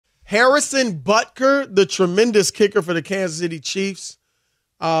Harrison Butker, the tremendous kicker for the Kansas City Chiefs,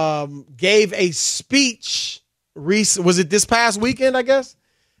 gave a speech was it this past weekend, I guess,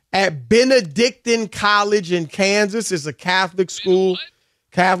 at Benedictine College in Kansas. It's a Catholic school,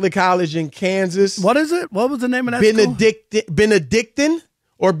 Catholic college in Kansas. What is it? What was the name of that school? Benedictine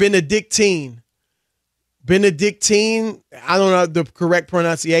or Benedictine? Benedictine. I don't know the correct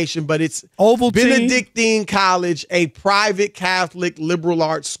pronunciation, but it's Ovaltine. Benedictine College, a private Catholic liberal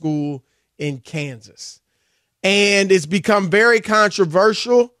arts school in Kansas. And it's become very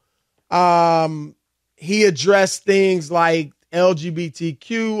controversial. He addressed things like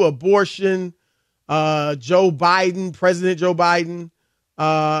LGBTQ, abortion, President Joe Biden,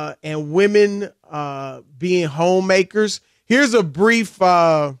 and women being homemakers. Here's a brief,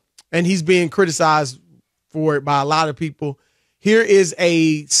 and he's being criticized for it by a lot of people. Here is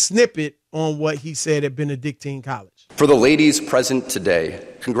a snippet on what he said at Benedictine College. For the ladies present today,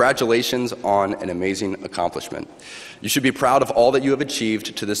 congratulations on an amazing accomplishment. You should be proud of all that you have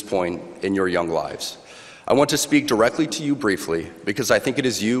achieved to this point in your young lives. I want to speak directly to you briefly because I think it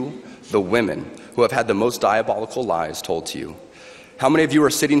is you, the women, who have had the most diabolical lies told to you. How many of you are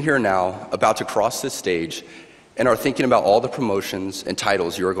sitting here now about to cross this stage and are thinking about all the promotions and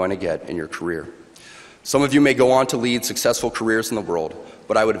titles you are going to get in your career? Some of you may go on to lead successful careers in the world,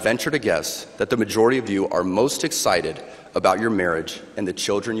 but I would venture to guess that the majority of you are most excited about your marriage and the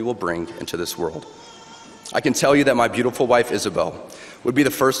children you will bring into this world. I can tell you that my beautiful wife, Isabel, would be the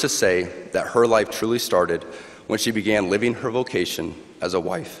first to say that her life truly started when she began living her vocation as a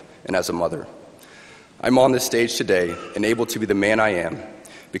wife and as a mother. I'm on this stage today and able to be the man I am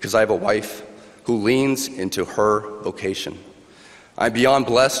because I have a wife who leans into her vocation. I'm beyond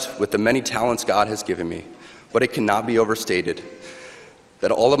blessed with the many talents God has given me, but it cannot be overstated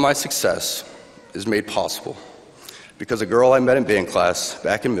that all of my success is made possible because a girl I met in band class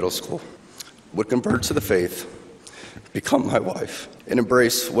back in middle school would convert to the faith, become my wife, and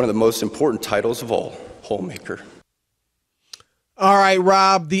embrace one of the most important titles of all, homemaker. All right,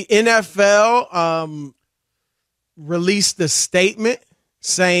 Rob, the NFL released a statement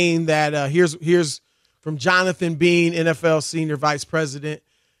saying that here's from Jonathan Bean, NFL Senior Vice President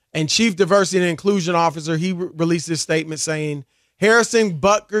and Chief Diversity and Inclusion Officer. He released this statement saying, Harrison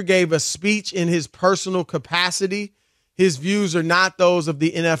Butker gave a speech in his personal capacity. His views are not those of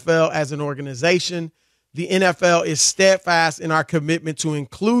the NFL as an organization. The NFL is steadfast in our commitment to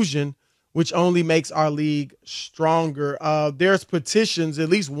inclusion, which only makes our league stronger. There's petitions, at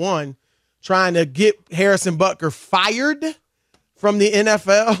least one, trying to get Harrison Butker fired from the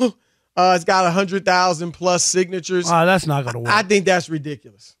NFL. It's got 100,000 plus signatures. That's not going to work. I think that's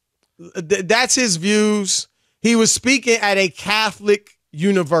ridiculous. That's his views. He was speaking at a Catholic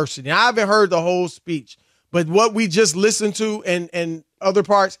university. I haven't heard the whole speech, but what we just listened to and other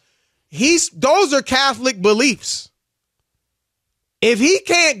parts, those are Catholic beliefs. If he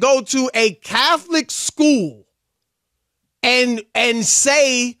can't go to a Catholic school and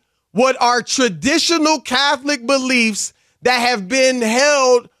say what are traditional Catholic beliefs that have been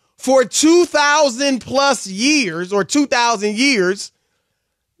held for 2,000 plus years or 2,000 years,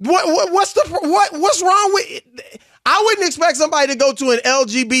 what's wrong with it? I wouldn't expect somebody to go to an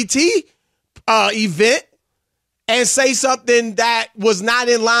LGBT event and say something that was not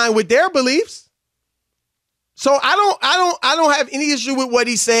in line with their beliefs. So I don't have any issue with what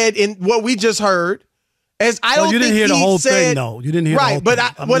he said in what we just heard. As I don't you didn't think hear the whole said, thing, though. You didn't hear right, the whole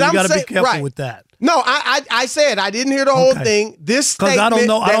thing. But you got to be careful with that. No, I said I didn't hear the whole thing. This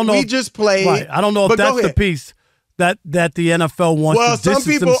statement we just played. Right. I don't know if that's the piece that the NFL wants to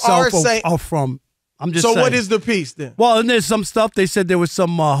distance themselves from. I'm just saying. So what is the piece then? Well, and there's some stuff. They said there was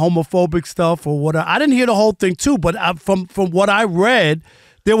some homophobic stuff or whatever. I didn't hear the whole thing, too. But from what I read,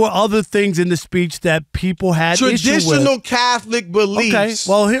 there were other things in the speech that people had issue with. Traditional Catholic beliefs.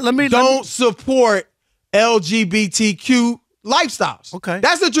 Okay. Well, here, let me support LGBTQ lifestyles. Okay.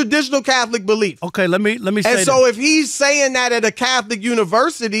 That's a traditional Catholic belief. Okay, let me say and so if he's saying that at a Catholic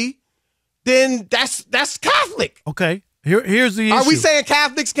university, then that's Catholic. Okay. Here's the issue. Are we saying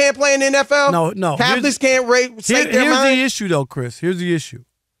Catholics can't play in the NFL? No. Catholics can't say their Here's mind? the issue, though, Chris. Here's the issue.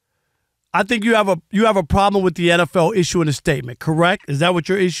 I think you have a problem with the NFL issuing a statement, correct? Is that what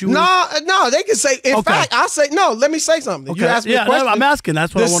your issue is? No, they can say, in fact, I'll say, no, let me say something. Okay. You asked me a question. No, I'm asking.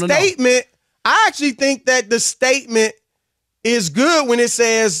 That's what I want to know. The statement, I actually think that the statement is good when it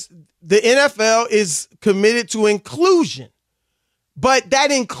says the NFL is committed to inclusion. But that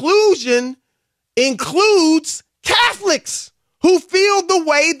inclusion includes Catholics who feel the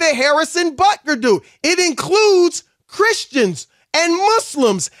way that Harrison Butker do. It includes Christians and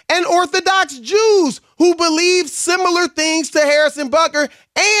Muslims and Orthodox Jews who believe similar things to Harrison Butker,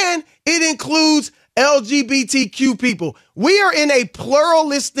 and it includes LGBTQ people. We are in a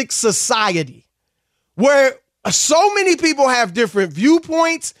pluralistic society where so many people have different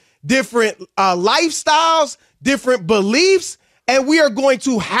viewpoints, different lifestyles, different beliefs, and we are going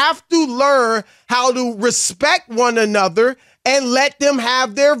to have to learn how to respect one another and let them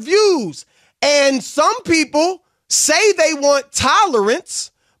have their views. And some people say they want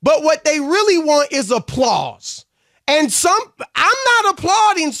tolerance, but what they really want is applause. And I'm not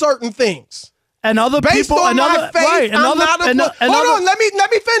applauding certain things. And other Based people, on my faith, I'm not hold on, let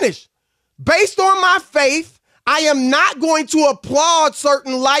me finish. Based on my faith, I am not going to applaud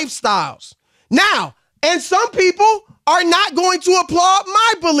certain lifestyles. Now, and some people are not going to applaud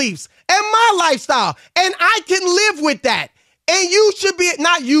my beliefs and my lifestyle. And I can live with that. And you should be,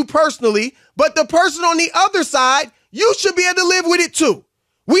 not you personally, but the person on the other side, you should be able to live with it too.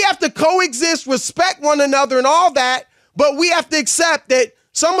 We have to coexist, respect one another and all that, but we have to accept that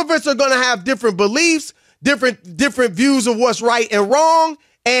some of us are going to have different beliefs, different views of what's right and wrong,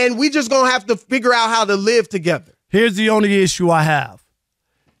 and we just going to have to figure out how to live together. Here's the only issue I have,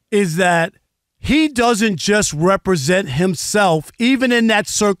 is that he doesn't just represent himself, even in that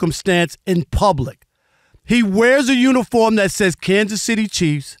circumstance in public. He wears a uniform that says Kansas City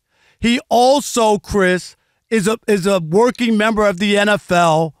Chiefs. He also, Chris, is a working member of the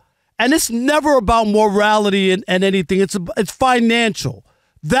NFL, and it's never about morality and anything. It's financial.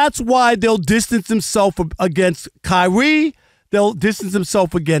 That's why they'll distance themselves against Kyrie. They'll distance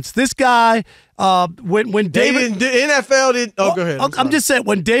themselves against this guy. When David, the NFL did. Oh, go ahead. I'm just saying,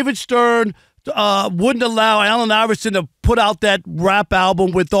 when David Stern wouldn't allow Allen Iverson to put out that rap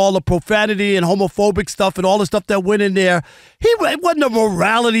album with all the profanity and homophobic stuff and all the stuff that went in there, it wasn't a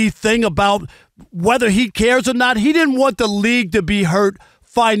morality thing about whether he cares or not. He didn't want the league to be hurt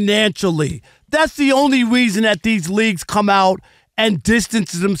financially. That's the only reason that these leagues come out and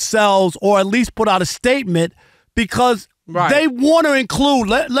distance themselves, or at least put out a statement, because they want to include.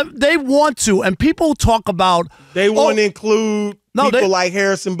 They want to, and people talk about they want to include people like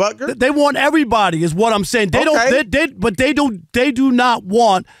Harrison Butker. They want everybody, is what I'm saying. They don't. But they do not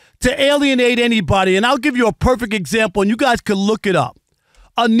want to alienate anybody. And I'll give you a perfect example, and you guys can look it up.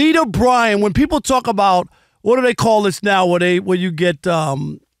 Anita Bryant. When people talk about, what do they call this now? Where you get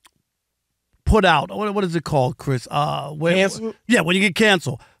put out. What is it called, Chris? Cancel? Yeah, when you get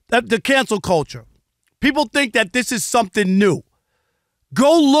canceled. The cancel culture. People think that this is something new.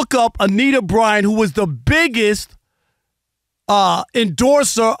 Go look up Anita Bryant, who was the biggest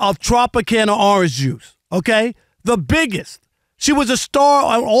endorser of Tropicana orange juice, okay? The biggest. She was a star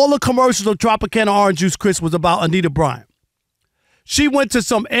on all the commercials of Tropicana orange juice, Chris, was about Anita Bryant. She went to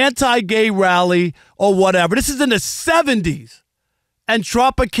some anti-gay rally or whatever. This is in the 70s. And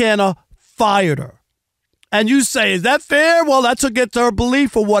Tropicana fired her. And you say, is that fair? Well, that's against her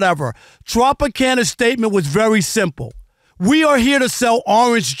belief or whatever. Tropicana's statement was very simple. We are here to sell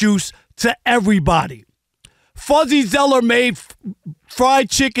orange juice to everybody. Fuzzy Zeller made fried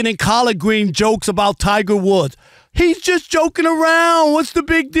chicken and collard green jokes about Tiger Woods. He's just joking around. What's the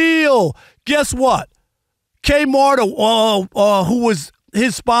big deal? Guess what? Kmart, who was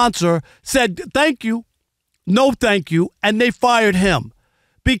his sponsor, said thank you, no thank you, and they fired him.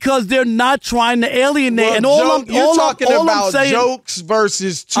 Because they're not trying to alienate. Well, and you're talking about jokes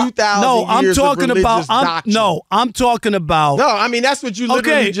versus 2,000 years of religious doctrine. I'm talking about. No, I mean, that's what you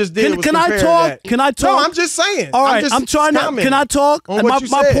literally just did. Can I talk? That. Can I talk? No, I'm just saying. All right, I'm trying to. Can I talk? On what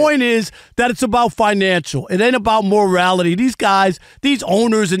my point is that it's about financial. It ain't about morality. These guys, these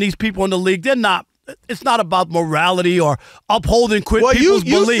owners and these people in the league, they're not. It's not about morality or upholding people's beliefs.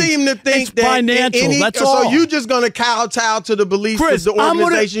 You seem to think it's financial. That's all. So you're just going to kowtow to the beliefs of the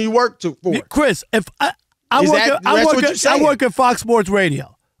organization you work for. Chris, if I work at Fox Sports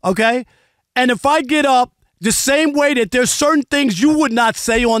Radio, okay? And if I get up the same way that there's certain things you would not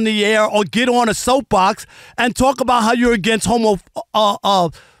say on the air or get on a soapbox and talk about how you're against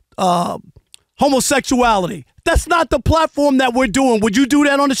homosexuality. That's not the platform that we're doing. Would you do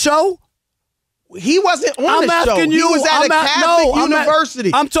that on the show? He wasn't on the show. He was at a Catholic university.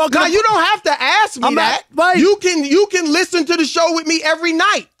 I'm talking. Now you don't have to ask me that. Right. You can listen to the show with me every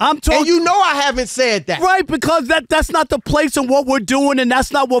night. I'm talking. And you know I haven't said that. Right, because that's not the place in what we're doing, and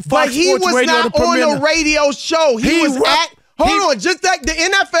that's not what Fox Sports Radio. But he was not on a radio show. He was at. Hold on, just like the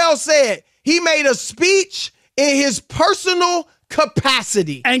NFL said, he made a speech in his personal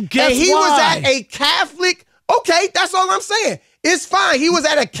capacity, and guess he why? was at a Catholic. Okay, that's all I'm saying. It's fine. He was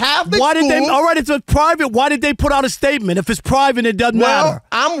at a Catholic Why did school. they? All right, it's private. Why did they put out a statement? If it's private, it doesn't matter.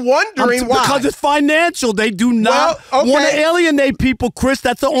 I'm wondering why. Because it's financial. They do not want to alienate people, Chris.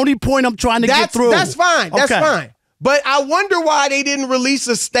 That's the only point I'm trying to get through. That's fine. That's fine. But I wonder why they didn't release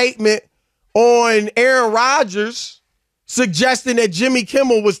a statement on Aaron Rodgers suggesting that Jimmy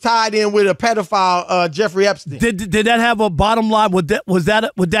Kimmel was tied in with a pedophile, Jeffrey Epstein. Did that have a bottom line? Would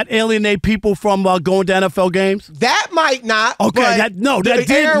that alienate people from going to NFL games? That might not. Okay, that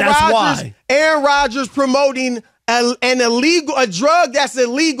didn't. That's why. Aaron Rodgers promoting a drug that's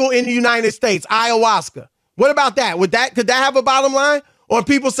illegal in the United States, ayahuasca. What about that? Could that have a bottom line? Or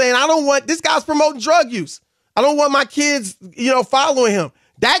people saying, I don't want, this guy's promoting drug use. I don't want my kids, following him.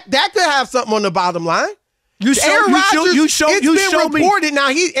 That could have something on the bottom line. It's been reported. Now,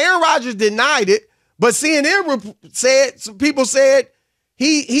 Aaron Rodgers denied it, but CNN said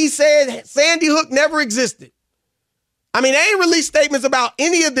he said Sandy Hook never existed. I mean, they ain't released statements about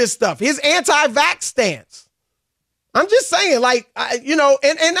any of this stuff. His anti-vax stance. I'm just saying, look,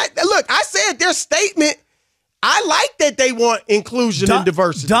 I said their statement. I like that they want inclusion and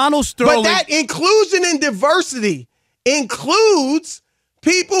diversity. Donald Sterling. But that inclusion and diversity includes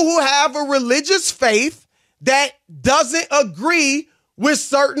people who have a religious faith that doesn't agree with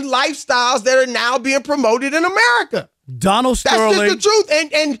certain lifestyles that are now being promoted in America. Donald Sterling. That's just the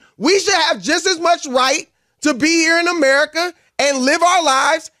truth. And we should have just as much right to be here in America and live our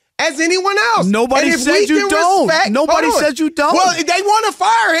lives as anyone else. Nobody says you don't. Nobody says you don't. Well, they want to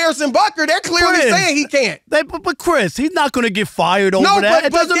fire Harrison Butker. They're clearly saying he can't. But Chris, he's not going to get fired over that.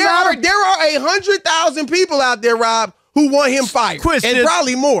 It doesn't matter. There are 100,000 people out there, Rob, who want him fired. Chris, and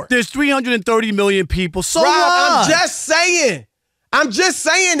probably more. There's 330 million people. So Rob, what? I'm just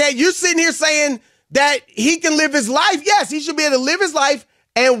saying that you're sitting here saying that he can live his life. Yes, he should be able to live his life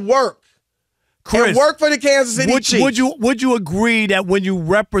and work. Chris, and work for the Kansas City Chiefs. Would you agree that when you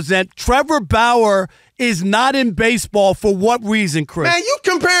represent Trevor Bauer is not in baseball for what reason, Chris? Man, you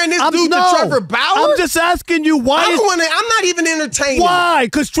comparing this dude to Trevor Bauer? I'm just asking you why. I'm not even entertaining. Why?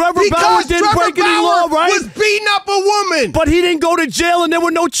 Because Trevor Bauer didn't break any law, right? Was beating up a woman. But he didn't go to jail and there were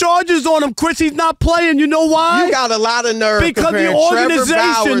no charges on him, Chris. He's not playing. You know why? You got a lot of nerve because comparing the organization,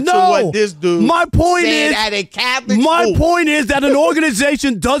 Trevor Bauer to what this dude said at a Catholic school. My point is that an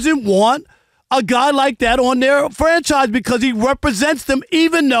organization doesn't want a guy like that on their franchise because he represents them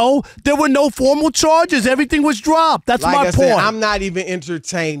even though there were no formal charges. Everything was dropped. That's my point. Said, I'm not even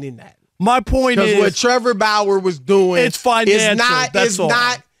entertaining that. My point is what Trevor Bauer was doing it's financial.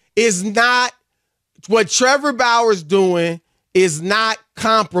 Is not what Trevor Bauer's doing is not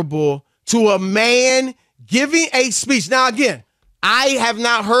comparable to a man giving a speech. Now, again, I have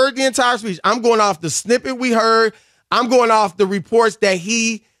not heard the entire speech. I'm going off the snippet we heard. I'm going off the reports that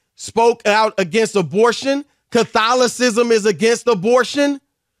he spoke out against abortion. Catholicism is against abortion.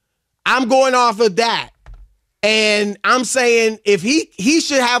 I'm going off of that. And I'm saying if he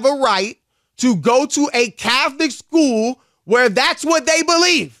should have a right to go to a Catholic school where that's what they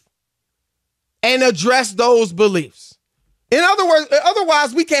believe and address those beliefs. In other words,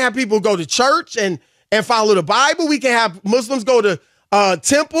 otherwise we can't have people go to church and follow the Bible. We can have Muslims go to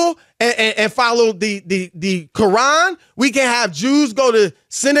temple and follow the Quran. We can have Jews go to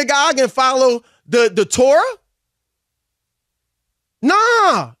synagogue and follow the Torah.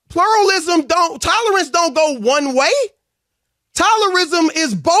 Nah, tolerance don't go one way. Tolerism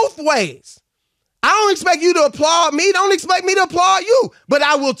is both ways. I don't expect you to applaud me. Don't expect me to applaud you, but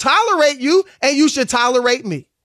I will tolerate you and you should tolerate me.